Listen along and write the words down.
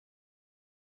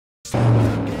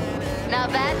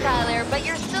Not bad, Tyler, but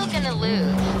you're still gonna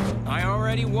lose. I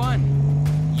already won.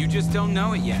 You just don't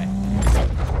know it yet.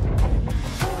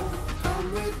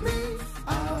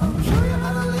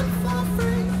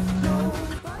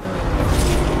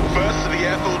 First to the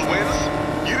airfield wins.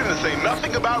 You didn't say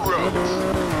nothing about roads.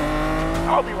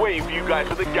 I'll be waiting for you guys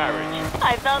at the garage.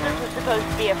 I thought this was supposed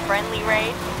to be a friendly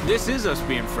race. This is us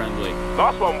being friendly.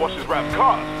 Last one washes Rap's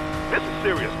cars. This is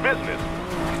serious business.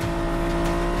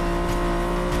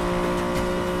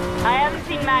 I haven't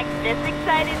seen Max this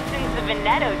excited since the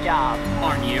Veneto job.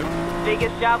 Aren't you?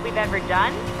 Biggest job we've ever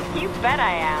done? You bet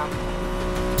I am.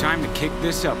 Time to kick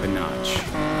this up a notch.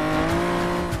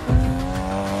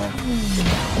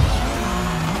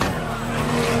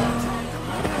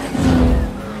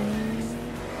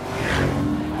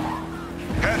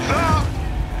 Heads up!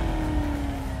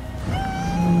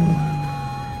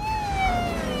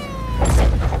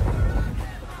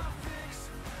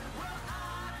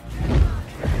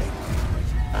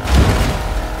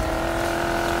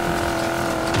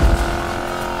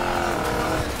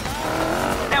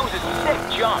 That was a sick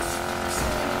jump.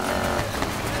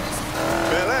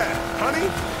 Bel Air, honey,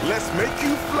 let's make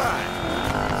you fly.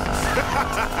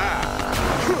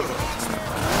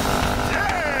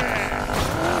 Yeah!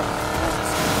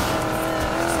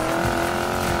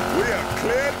 We are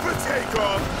cleared for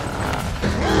takeoff.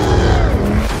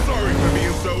 Sorry for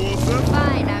being so awesome.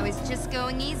 Fine, I was just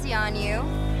going easy on you.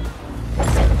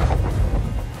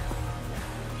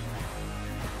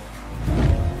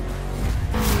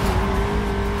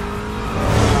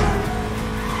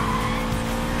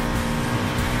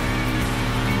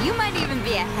 You might even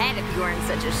be ahead if you weren't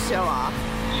such a show-off.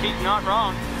 She's not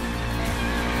wrong.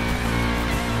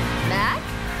 Mac?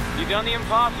 You've done the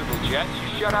impossible, Jet.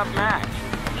 You shut up Max.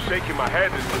 Shaking my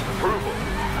head in disapproval.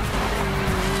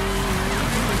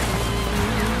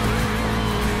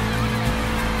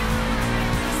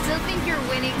 Still think you're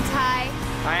winning, Ty?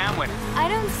 I am winning. I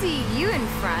don't see you in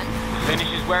front.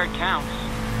 Finish is where it counts.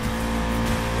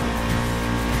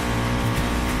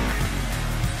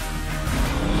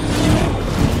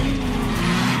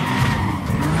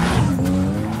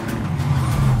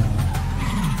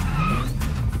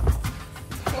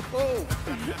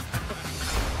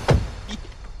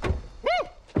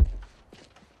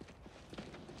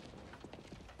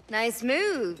 Nice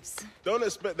moves. Don't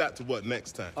expect that to work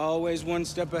next time. Always one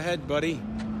step ahead, buddy.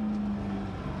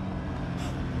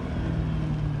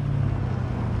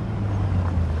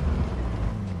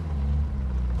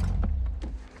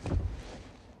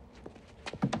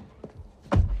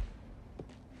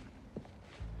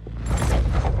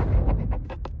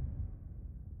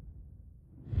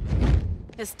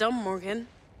 It's done, Morgan.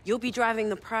 You'll be driving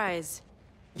the prize.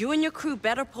 You and your crew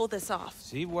better pull this off.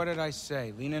 See, what did I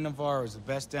say? Lena Navarro is the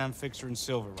best damn fixer in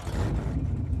Silver Rock.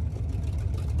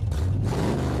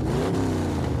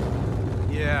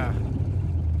 Yeah.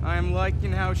 I'm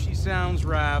liking how she sounds,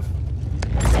 Rav.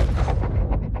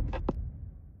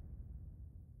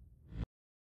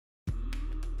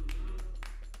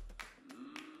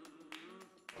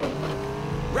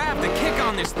 Rav, the kick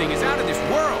on this thing is out of this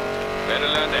world! Better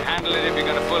learn to handle it if you're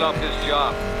gonna pull off this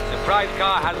job. The prize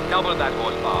car has double that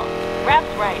horsepower. Rap's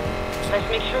right. Let's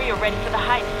make sure you're ready for the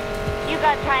heist. You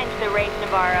got time to the race,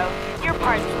 Navarro. Your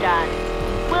part's done.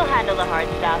 We'll handle the hard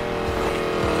stuff.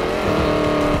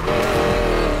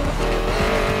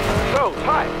 So,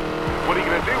 Ty, what are you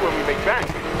gonna do when we make bank?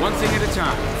 One thing at a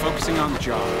time, focusing on the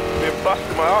job. Been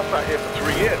busting my ass out here for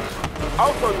 3 years.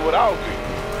 I'll tell you what I'll do.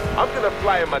 I'm gonna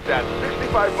fly in my dad's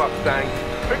 65 Mustang,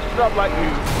 fix it up like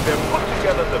new, then put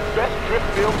together the best drift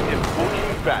film in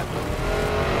Fortune Valley.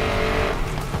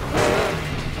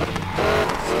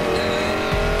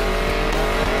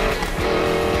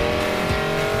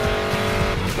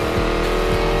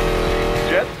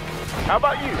 Jet, how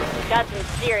about you? Got some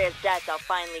serious debts I'll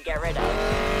finally get rid of.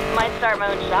 Might start my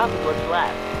own shop with what's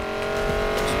left.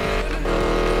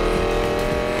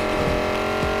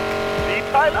 See,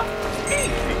 Tyler?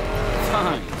 Easy.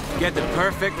 Fine. Get the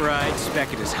perfect ride,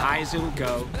 spec it as high as it'll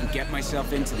go, and get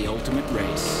myself into the ultimate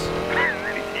race.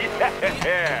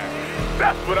 Yeah,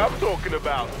 that's what I'm talking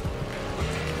about.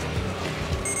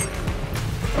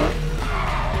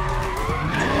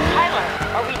 Tyler,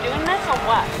 are we doing this or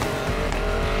what?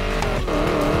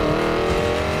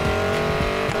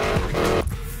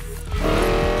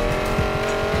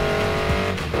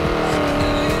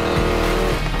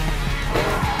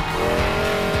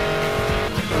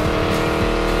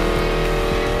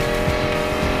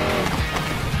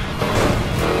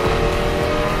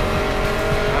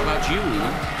 How about you,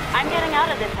 Lena? I'm getting out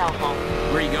of this hellhole.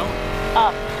 Where are you going?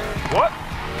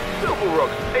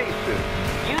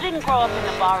 didn't grow up in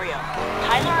the barrio.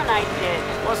 Tyler and I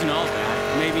did. Wasn't all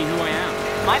bad. Maybe who I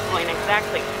am. My point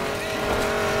exactly.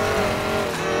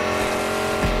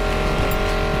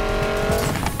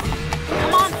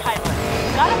 Come on, Tyler.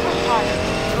 You gotta push harder.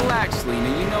 Relax, Lena.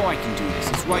 You know I can do this.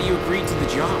 It's why you agreed to the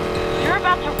job. You're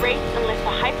about to race and lift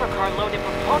a hypercar loaded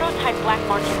with prototype black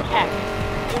market tech.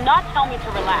 Do not tell me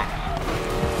to relax.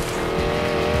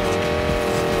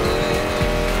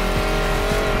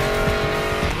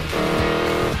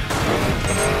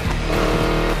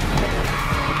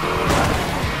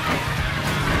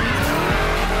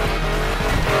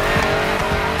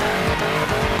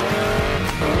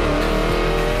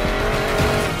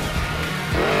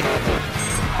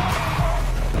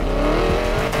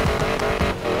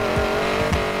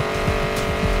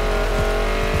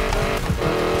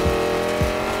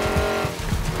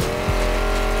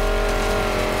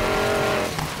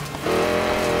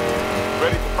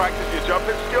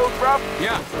 Jumping skills, bruv?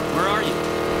 Yeah, where are you?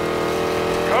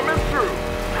 Coming through.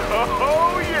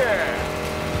 Oh, yeah.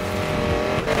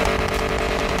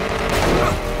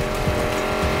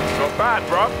 Not bad,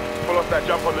 bruv. Pull off that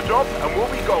jump on the job, and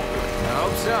we'll be golden. I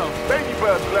hope so. Baby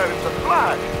bird's learning to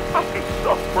fly. I'm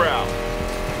so proud.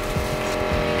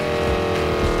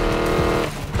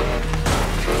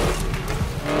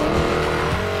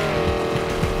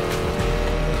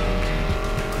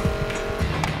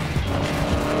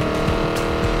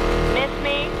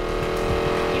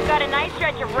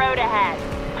 Stretch of road ahead.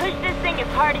 Push this thing as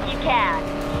hard as you can.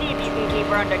 See if you can keep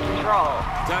her under control.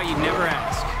 Thought you'd never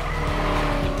ask.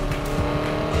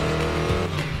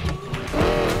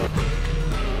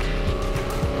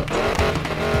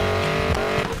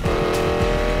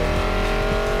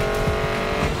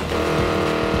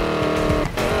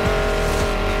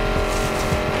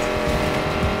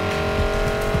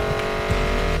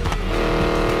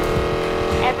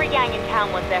 Every gang in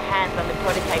town wants their hands on the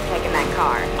prototype tech in that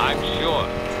car. I'm sure.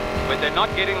 But they're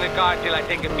not getting the car till I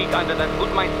take a peek under that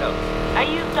hood myself. I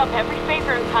used up every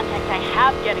favor and contact I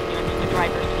have getting you into the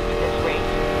driver's seat for this race.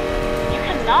 You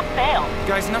cannot fail.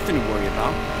 Guys, nothing to worry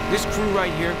about. This crew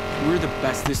right here, we're the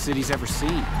best this city's ever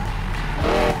seen.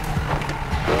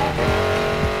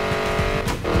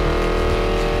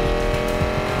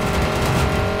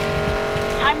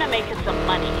 Time to make us some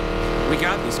money. We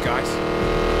got this, guys.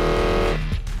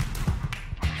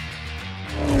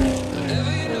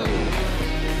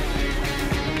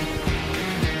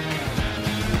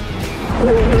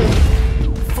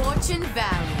 Fortune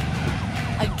Valley,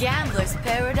 a gambler's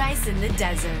paradise in the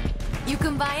desert. You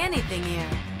can buy anything here,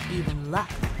 even luck.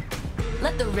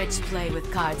 Let the rich play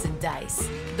with cards and dice.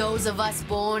 Those of us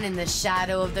born in the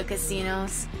shadow of the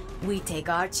casinos, we take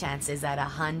our chances at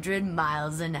 100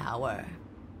 miles an hour.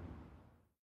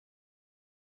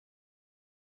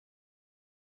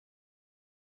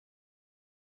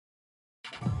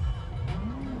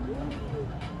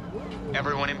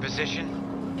 Everyone in position?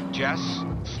 Jess?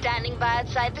 Standing by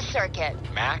outside the circuit.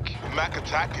 Mac? Mac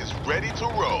Attack is ready to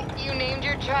roll. You named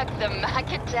your truck the Mac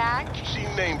Attack? She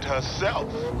named herself.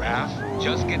 Raph,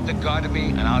 just get the car to me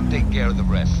and I'll take care of the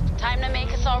rest. Time to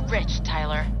make us all rich,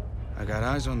 Tyler. I got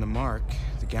eyes on the mark.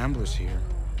 The gambler's here.